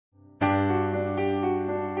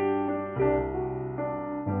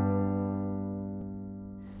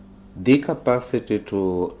The capacity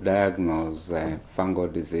to diagnose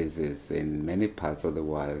fungal diseases in many parts of the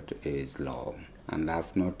world is low, and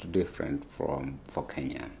that's not different for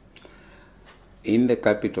Kenya. In the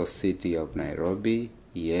capital city of Nairobi,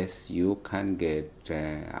 yes, you can get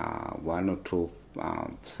one or two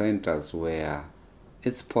centers where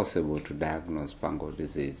it's possible to diagnose fungal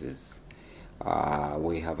diseases.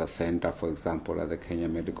 We have a center, for example, at the Kenya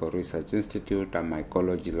Medical Research Institute, a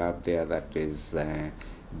mycology lab there that is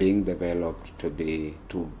being developed to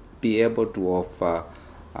be able to offer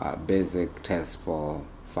basic tests for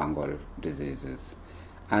fungal diseases.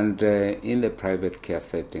 And in the private care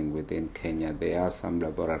setting within Kenya, there are some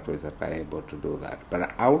laboratories that are able to do that.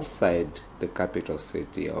 But outside the capital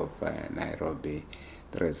city of Nairobi,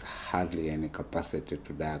 there is hardly any capacity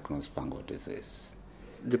to diagnose fungal disease.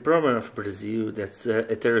 The problem of Brazil, that's a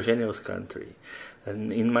heterogeneous country.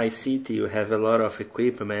 And in my city, you have a lot of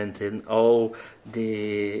equipment and all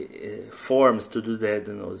the forms to do the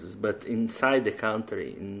diagnosis. But inside the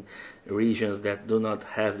country, in regions that do not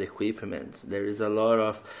have the equipment, there is a lot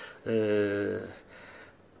of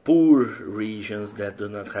poor regions that do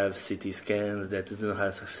not have CT scans, that do not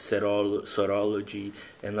have serology,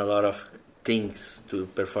 and a lot of things to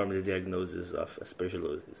perform the diagnosis of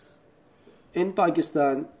aspergillosis. In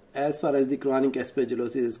Pakistan, as far as the chronic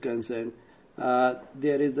aspergillosis is concerned,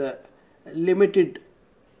 there is a limited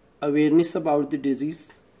awareness about the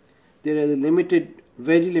disease. There is a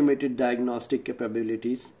very limited diagnostic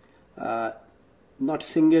capabilities. Not a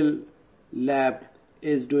single lab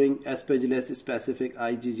is doing aspergillosis specific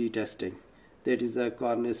IgG testing. That is a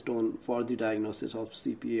cornerstone for the diagnosis of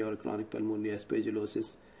CPA or chronic pulmonary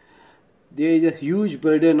aspergillosis. There is a huge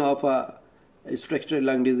burden of structural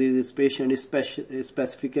lung disease patients,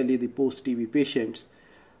 specifically the post-TB patients,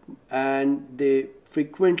 and they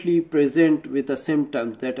frequently present with the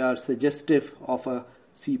symptoms that are suggestive of a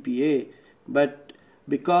CPA, but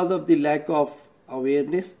because of the lack of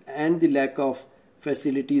awareness and the lack of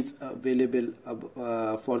facilities available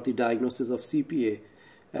for the diagnosis of CPA,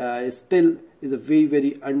 still is a very,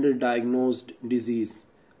 very underdiagnosed disease.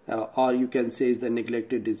 Or you can say it's a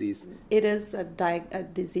neglected disease. It is a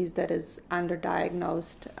disease that is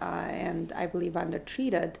underdiagnosed and I believe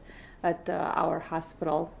undertreated at our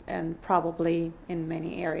hospital and probably in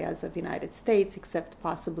many areas of the United States, except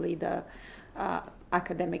possibly the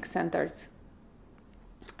academic centers.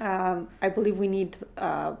 I believe we need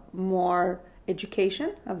more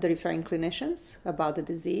education of the referring clinicians about the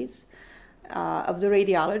disease, of the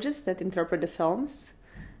radiologists that interpret the films,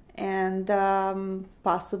 and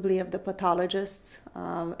possibly of the pathologists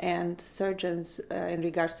and surgeons in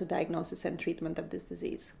regards to diagnosis and treatment of this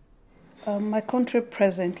disease. My country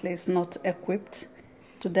presently is not equipped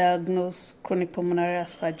to diagnose chronic pulmonary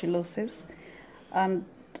aspergillosis, and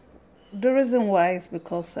the reason why is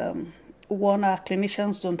because one, our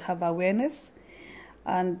clinicians don't have awareness,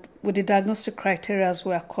 and with the diagnostic criteria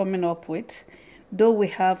we are coming up with, though we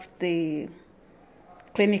have the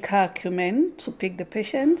clinical acumen to pick the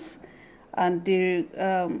patients and the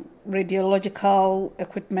radiological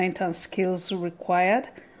equipment and skills required.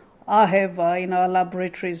 However, in our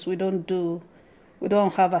laboratories, we don't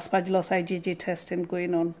have Aspergillus IgG testing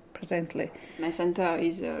going on presently. My center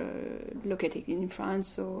is located in France,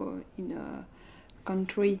 so in a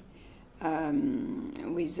country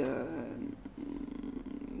with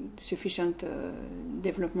sufficient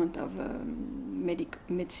development of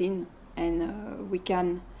medicine. And we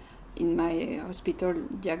can, in my hospital,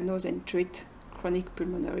 diagnose and treat chronic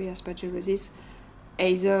pulmonary aspergillosis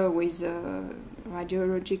either with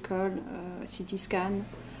radiological CT scan,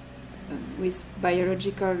 with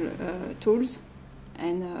biological tools,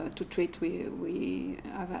 and to treat we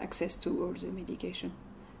have access to all the medication.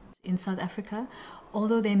 In South Africa,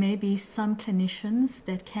 although there may be some clinicians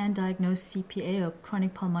that can diagnose CPA or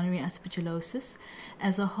chronic pulmonary aspergillosis,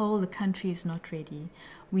 as a whole the country is not ready.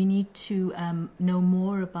 We need to know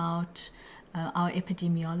more about our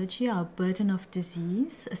epidemiology, our burden of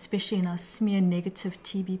disease, especially in our smear-negative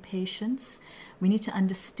TB patients. We need to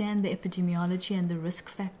understand the epidemiology and the risk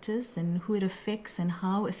factors and who it affects and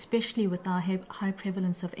how, especially with our high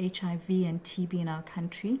prevalence of HIV and TB in our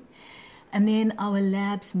country. And then our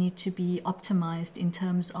labs need to be optimized in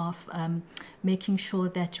terms of making sure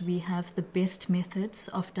that we have the best methods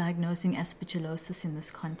of diagnosing aspergillosis in this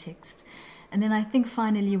context. And then I think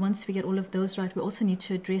finally, once we get all of those right, we also need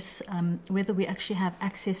to address whether we actually have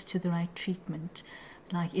access to the right treatment,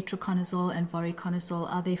 like itraconazole and voriconazole.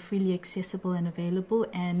 Are they freely accessible and available,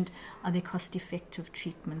 and are they cost-effective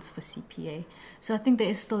treatments for CPA? So I think there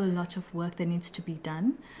is still a lot of work that needs to be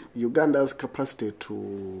done. Uganda's capacity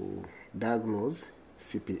to diagnose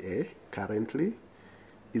CPA currently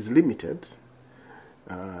is limited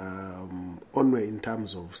only in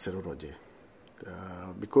terms of serology,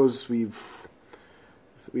 because we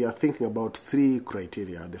are thinking about 3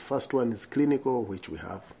 criteria. The first one is clinical, which we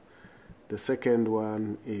have. The second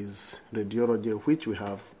one is radiology, which we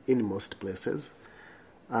have in most places.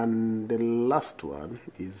 And the last one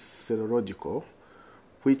is serological,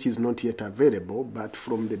 which is not yet available, but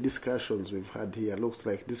from the discussions we've had here, looks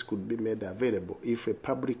like this could be made available if a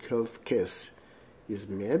public health case is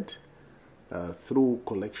made through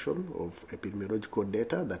collection of epidemiological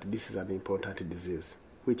data that this is an important disease,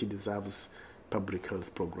 which deserves public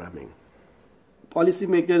health programming.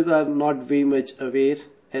 Policymakers are not very much aware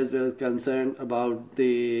as well as concerned about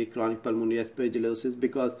the chronic pulmonary aspergillosis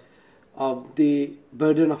because of the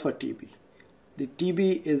burden of a TB. The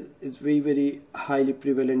TB is very, very highly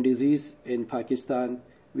prevalent disease in Pakistan.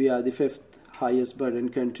 We are the 5th highest burden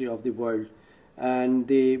country of the world, and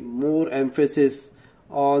the more emphasis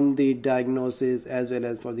on the diagnosis as well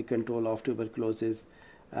as for the control of tuberculosis,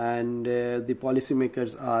 and the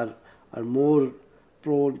policymakers are more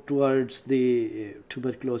prone towards the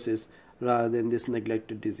tuberculosis rather than this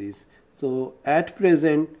neglected disease. So at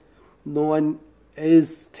present, no one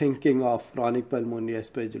is thinking of chronic pulmonary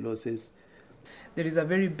aspergillosis. There is a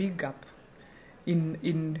very big gap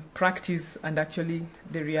in practice and actually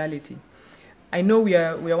the reality. I know we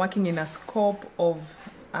are working in a scope of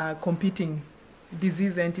competing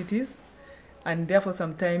disease entities, and therefore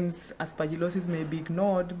sometimes aspergillosis may be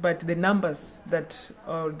ignored, but the numbers that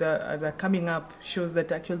are coming up shows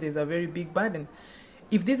that actually there's a very big burden.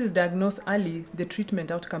 If this is diagnosed early, the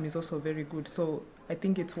treatment outcome is also very good. So I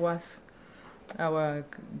think it's worth our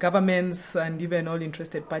governments and even all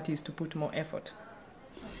interested parties to put more effort.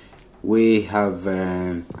 We have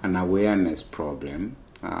an awareness problem,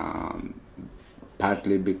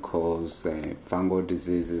 partly because fungal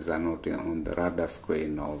diseases are not on the radar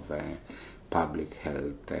screen of public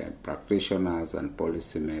health practitioners and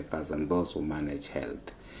policymakers and those who manage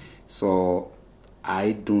health. So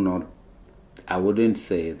I wouldn't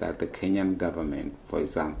say that the Kenyan government, for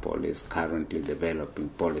example, is currently developing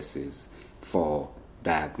policies for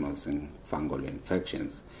diagnosing fungal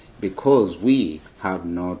infections, because we have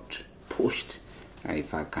not pushed,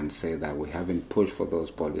 if I can say that, we haven't pushed for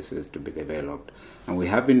those policies to be developed. And we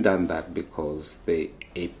haven't done that because the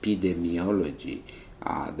epidemiology,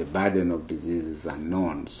 the burden of diseases are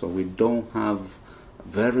known. So we don't have a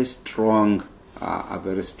very strong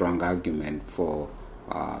argument for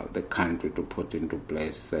the country to put into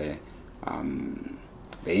place the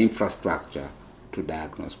infrastructure to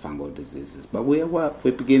diagnose fungal diseases. But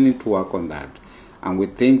we're beginning to work on that. And we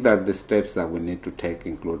think that the steps that we need to take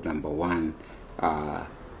include, number one,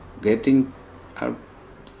 getting a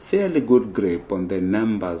fairly good grip on the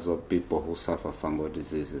numbers of people who suffer fungal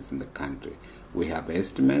diseases in the country. We have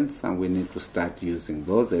estimates, and we need to start using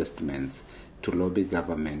those estimates to lobby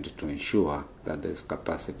government to ensure that there's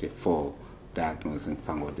capacity for diagnosing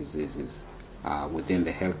fungal diseases within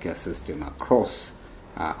the healthcare system across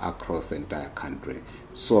the entire country.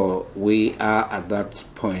 So we are at that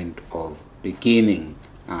point of beginning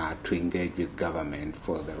to engage with government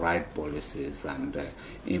for the right policies and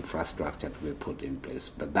infrastructure to be put in place.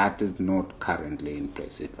 But that is not currently in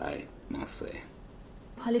place, if I must say.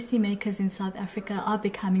 Policymakers in South Africa are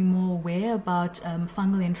becoming more aware about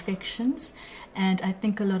fungal infections, and I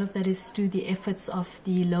think a lot of that is through the efforts of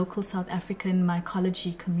the local South African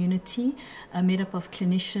mycology community, made up of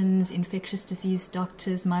clinicians, infectious disease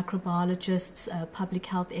doctors, microbiologists, public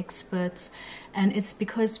health experts. And it's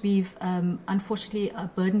because we've unfortunately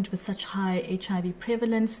are burdened with such high HIV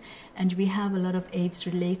prevalence, and we have a lot of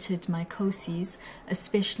AIDS-related mycoses,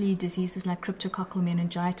 especially diseases like cryptococcal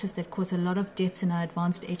meningitis that cause a lot of deaths in our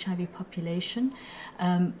advanced HIV population.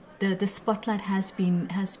 The spotlight has been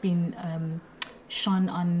shone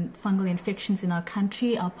on fungal infections in our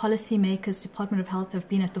country. Our policymakers, Department of Health, have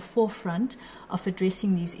been at the forefront of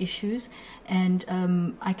addressing these issues, and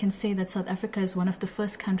I can say that South Africa is one of the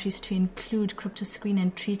first countries to include cryptoscreen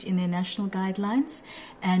and treat in their national guidelines,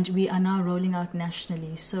 and we are now rolling out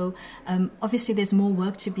nationally. So obviously there's more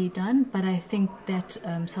work to be done, but I think that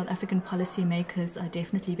South African policymakers are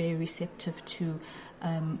definitely very receptive to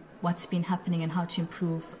what's been happening and how to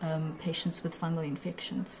improve patients with fungal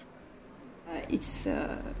infections. It's,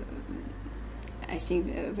 I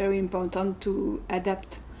think, very important to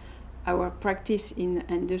adapt our practice in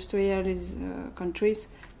industrialized countries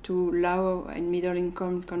to low and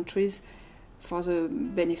middle-income countries for the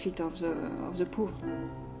benefit of the poor.